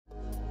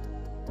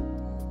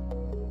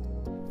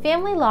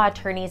Family law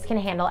attorneys can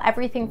handle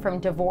everything from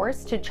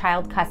divorce to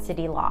child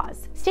custody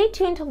laws. Stay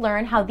tuned to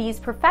learn how these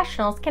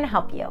professionals can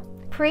help you.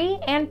 Pre-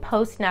 and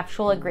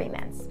post-nuptial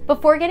agreements.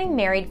 Before getting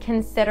married,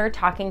 consider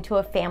talking to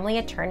a family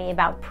attorney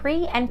about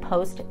pre- and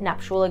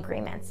post-nuptial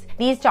agreements.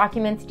 These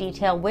documents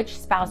detail which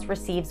spouse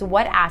receives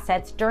what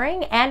assets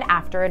during and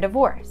after a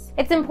divorce.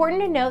 It's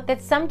important to note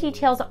that some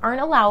details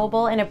aren't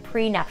allowable in a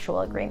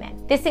pre-nuptial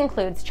agreement. This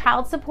includes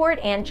child support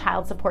and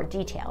child support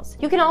details.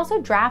 You can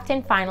also draft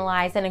and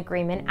finalize an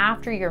agreement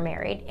after you're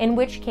married, in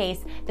which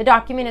case the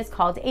document is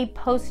called a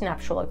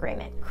post-nuptial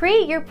agreement.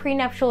 Create your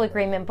prenuptial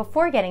agreement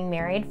before getting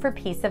married for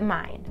peace of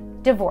mind.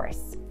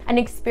 Divorce. An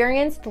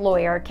experienced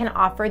lawyer can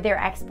offer their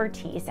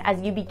expertise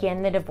as you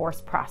begin the divorce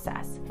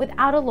process.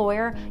 Without a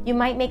lawyer, you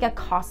might make a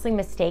costly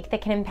mistake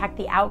that can impact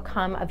the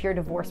outcome of your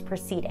divorce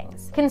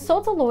proceedings.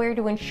 Consult a lawyer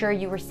to ensure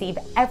you receive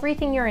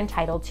everything you're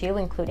entitled to,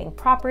 including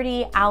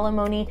property,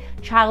 alimony,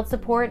 child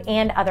support,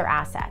 and other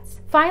assets.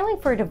 Filing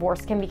for a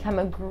divorce can become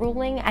a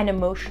grueling and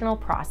emotional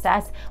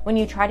process when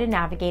you try to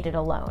navigate it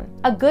alone.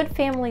 A good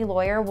family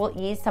lawyer will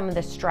ease some of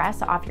the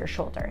stress off your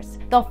shoulders.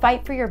 They'll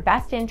fight for your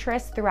best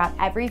interests throughout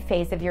every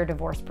phase of your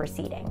divorce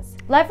proceedings.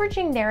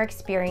 Leveraging their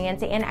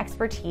experience and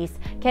expertise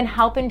can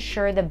help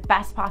ensure the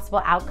best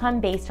possible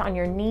outcome based on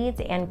your needs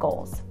and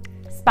goals.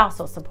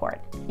 Spousal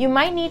support. You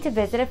might need to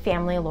visit a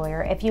family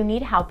lawyer if you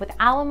need help with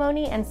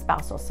alimony and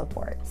spousal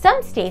support.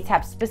 Some states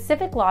have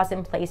specific laws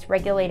in place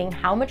regulating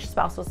how much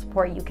spousal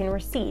support you can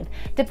receive,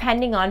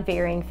 depending on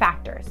varying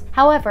factors.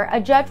 However,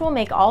 a judge will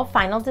make all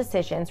final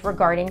decisions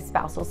regarding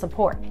spousal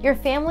support. Your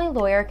family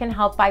lawyer can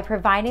help by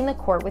providing the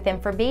court with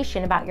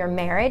information about your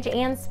marriage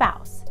and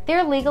spouse.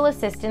 Their legal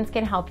assistance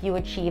can help you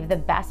achieve the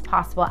best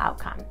possible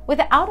outcome.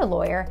 Without a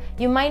lawyer,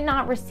 you might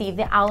not receive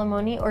the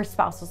alimony or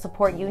spousal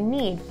support you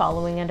need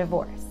following a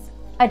divorce.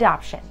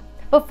 Adoption.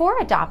 Before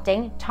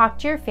adopting, talk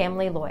to your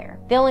family lawyer.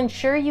 They'll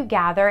ensure you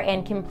gather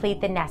and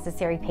complete the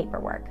necessary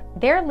paperwork.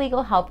 Their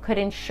legal help could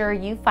ensure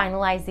you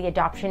finalize the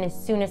adoption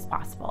as soon as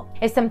possible.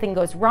 If something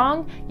goes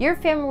wrong, your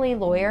family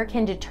lawyer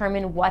can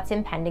determine what's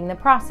impeding the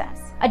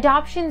process.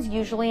 Adoptions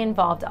usually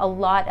involve a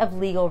lot of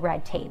legal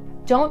red tape.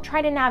 Don't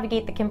try to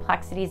navigate the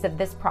complexities of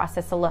this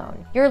process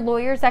alone. Your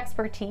lawyer's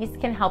expertise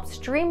can help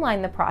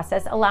streamline the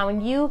process,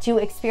 allowing you to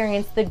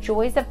experience the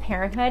joys of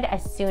parenthood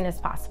as soon as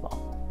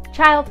possible.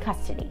 Child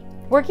custody.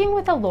 Working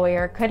with a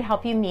lawyer could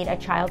help you meet a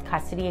child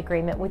custody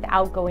agreement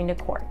without going to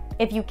court.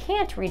 If you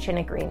can't reach an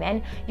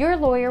agreement, your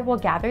lawyer will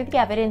gather the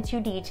evidence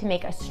you need to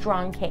make a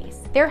strong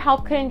case. Their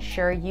help could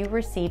ensure you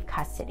receive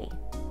custody.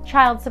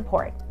 Child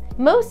support.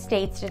 Most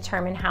states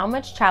determine how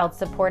much child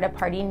support a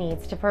party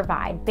needs to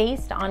provide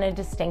based on a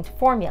distinct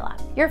formula.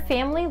 Your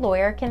family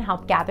lawyer can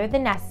help gather the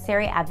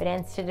necessary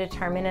evidence to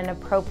determine an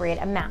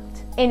appropriate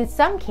amount. In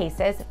some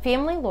cases,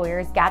 family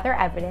lawyers gather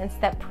evidence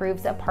that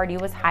proves a party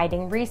was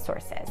hiding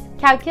resources.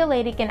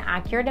 Calculating an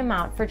accurate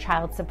amount for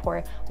child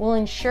support will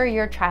ensure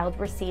your child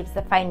receives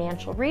the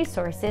financial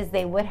resources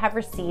they would have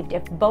received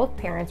if both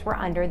parents were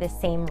under the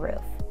same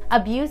roof.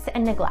 Abuse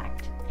and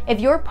neglect. If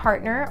your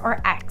partner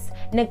or ex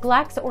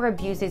neglects or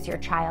abuses your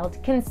child,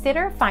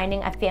 consider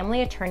finding a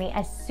family attorney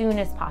as soon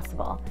as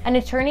possible. An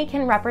attorney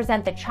can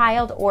represent the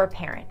child or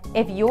parent.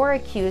 If you're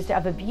accused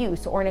of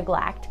abuse or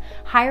neglect,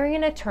 hiring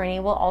an attorney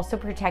will also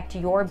protect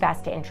your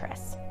best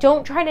interests.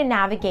 Don't try to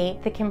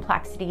navigate the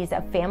complexities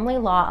of family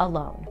law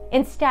alone.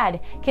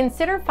 Instead,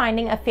 consider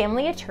finding a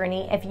family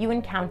attorney if you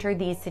encounter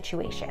these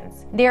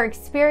situations. Their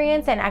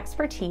experience and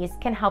expertise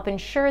can help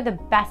ensure the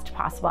best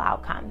possible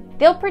outcome.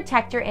 They'll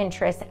protect your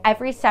interests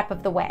every step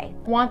of the way.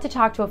 Want to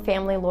talk to a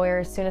family lawyer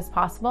as soon as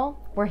possible?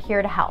 We're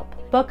here to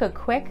help. Book a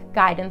quick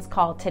guidance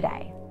call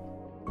today.